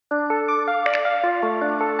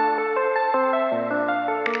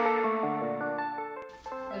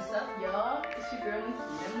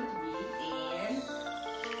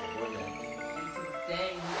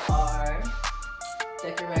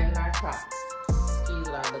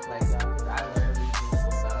what I look like, y'all, because I literally do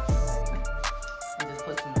stuff. Like, and just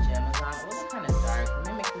put some gems on. It was kind of dark. Let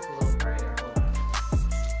me make this a little brighter. Hold on.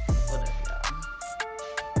 Hold up, y'all.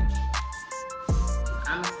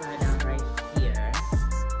 I'm gonna slide down right here.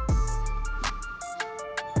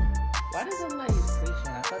 Why does it look like he's preaching?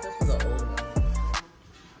 I thought this was an old one.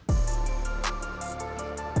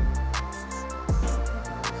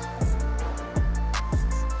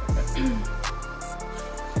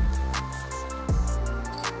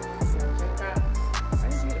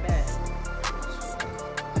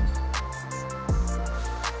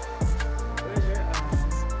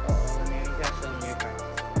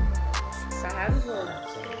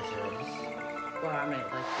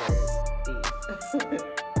 So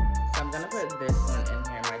I'm gonna put this one in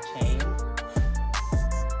here, my chain.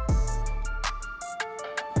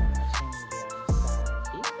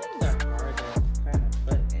 These things are hard to kind of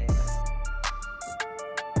put in.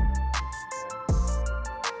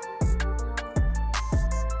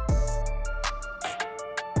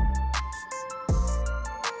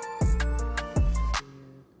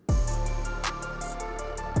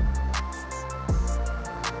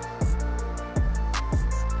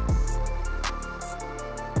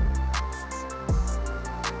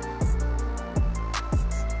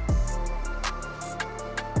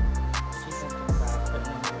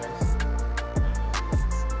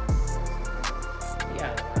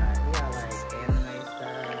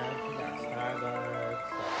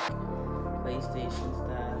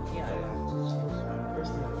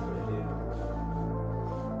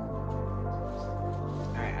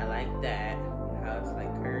 That, how it's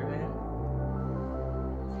like curving,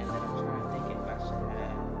 and then I'm trying to think if I should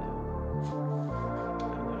have, I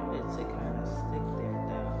wanted it to kind of stick there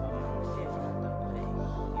though. See if I have to put it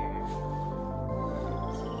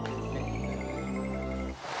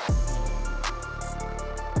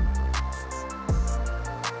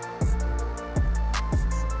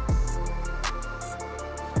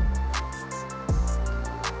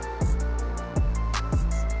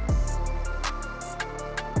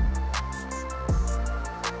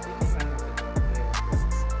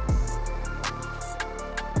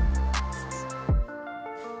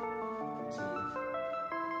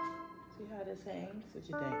what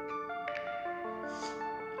you think?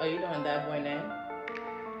 Oh, you doing that boy name?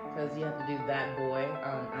 Because you have to do that boy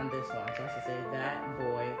on this one. So I have to say that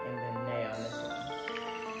boy and then nay on this one.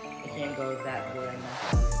 You can't go that boy and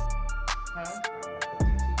that boy. Huh?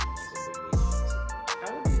 I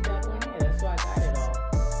would do that boy nay. That's why I got it all.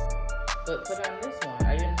 But put on this one.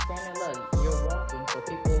 Are you understanding? Look, you're walking, so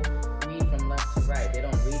people read from left to right. They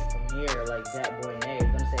don't read from here like that boy nay. It's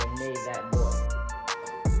gonna say nay that boy.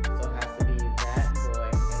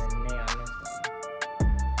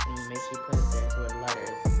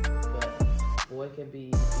 Boy could be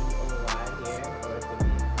B-O-Y here, or it could be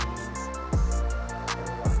B-O-Y.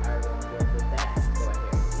 I don't go with that. Go right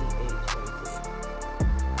here, C-H-A-T.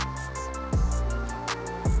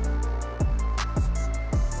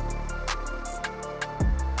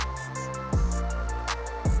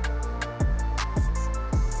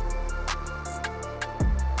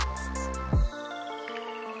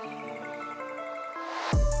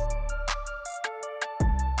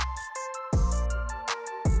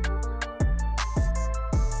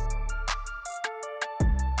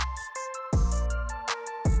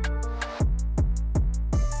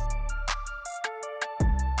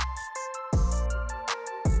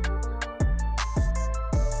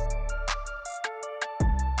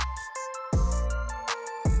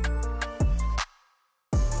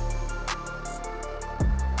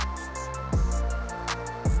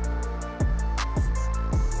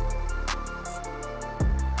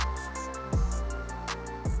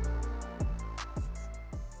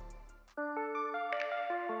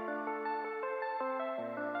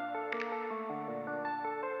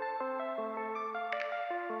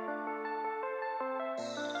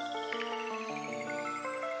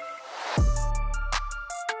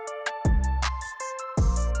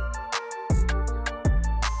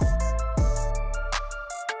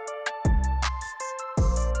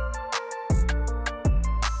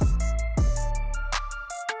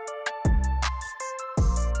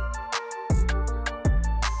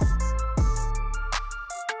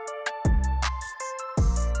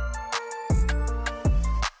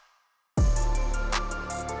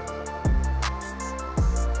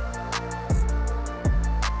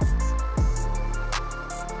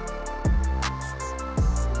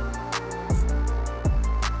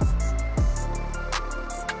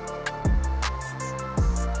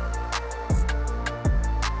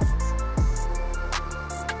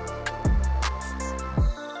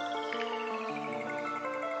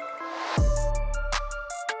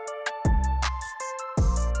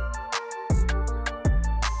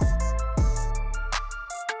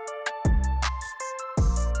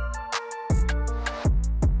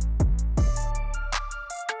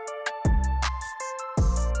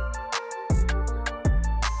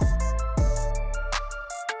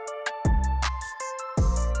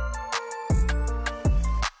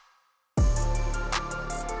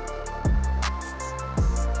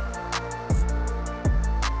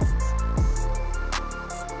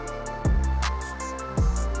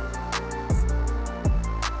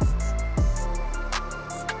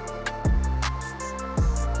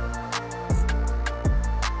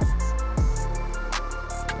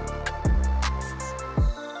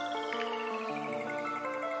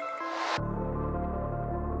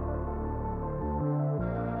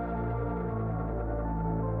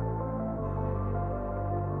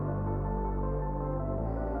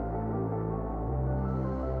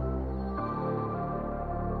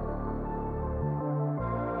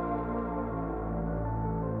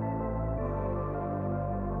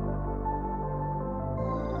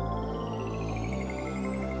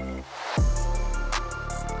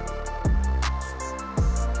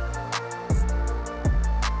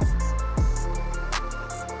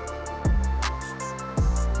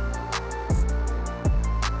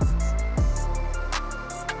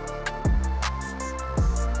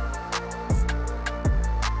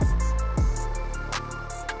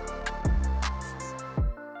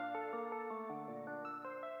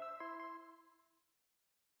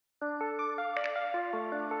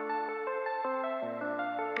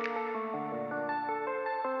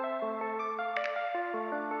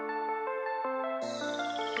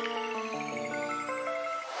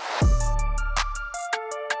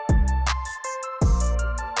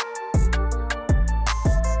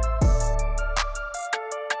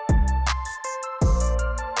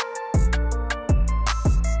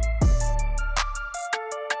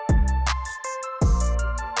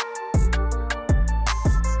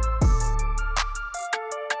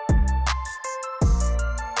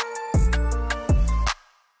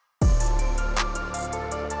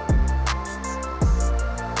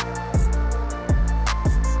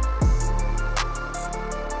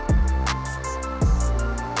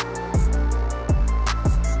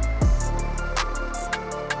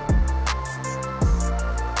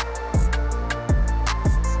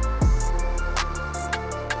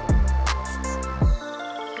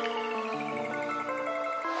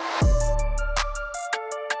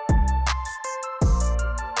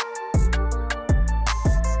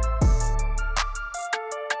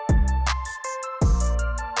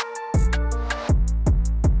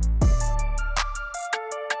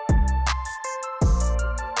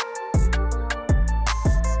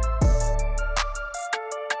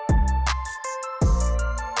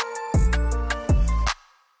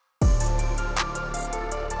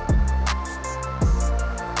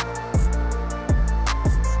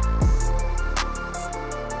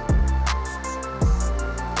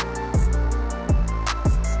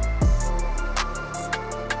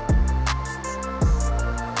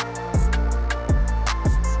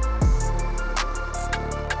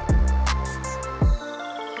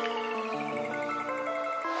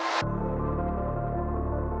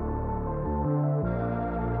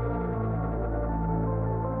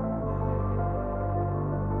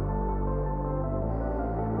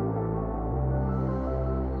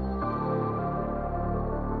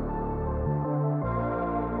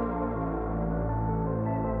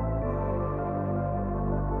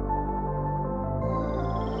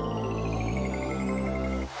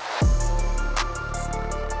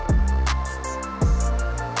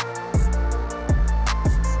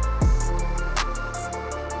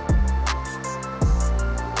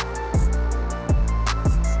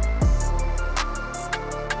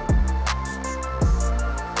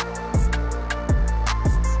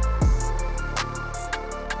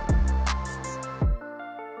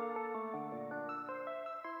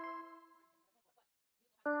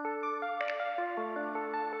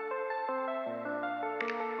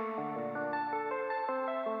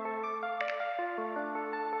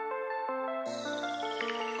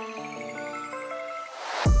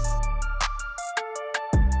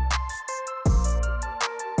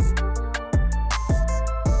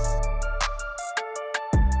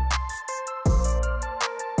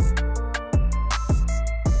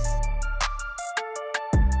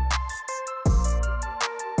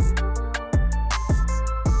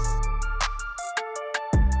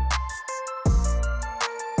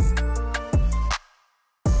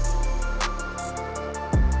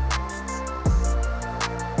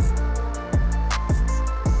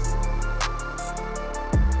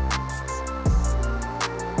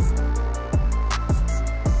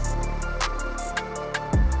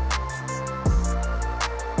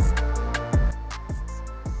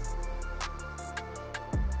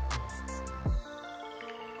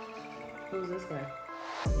 Who's this guy?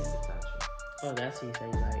 Oh, that's who you say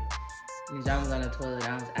you like. These John was on the toilet.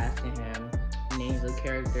 I was asking him names of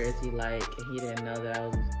characters he like, and he didn't know that I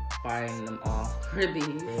was buying them off for these.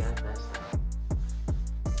 Yeah, that's that.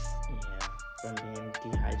 Yeah, from being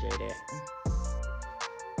dehydrated.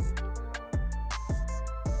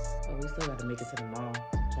 Oh, we still gotta make it to the mall.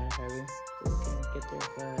 Try to hurry so we can get there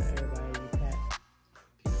for everybody to be packed.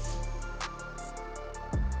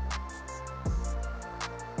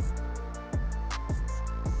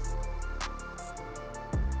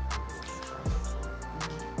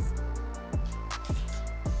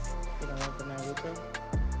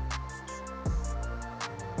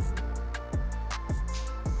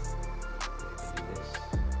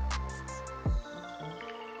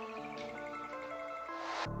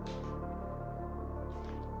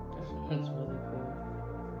 That's really cool.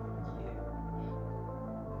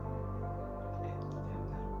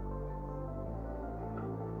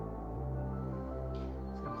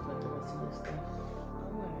 Sounds like the rest of this stuff.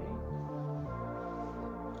 Alright.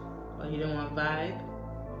 Oh, you don't want vibe?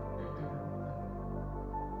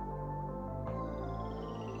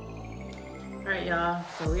 Alright, y'all.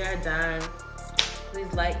 So we are done.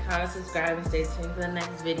 Please like, comment, subscribe, and stay tuned for the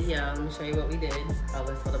next video. Let me show you what we did. Oh,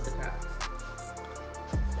 let's hold up the Crocs.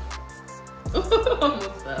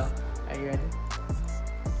 Almost fell. Are you ready?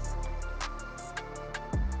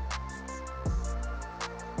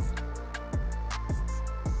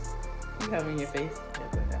 You covering your face? Yeah,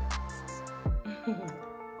 put that.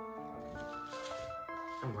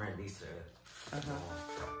 I'm wearing these to Yeah,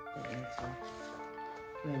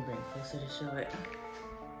 let me bring it closer to show it.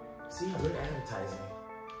 See, we're advertising.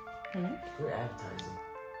 We're advertising.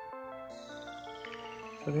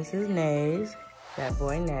 So this is Nay's, that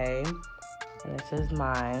boy Nay. And this is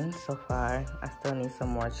mine so far. I still need some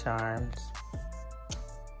more charms.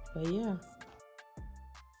 But yeah.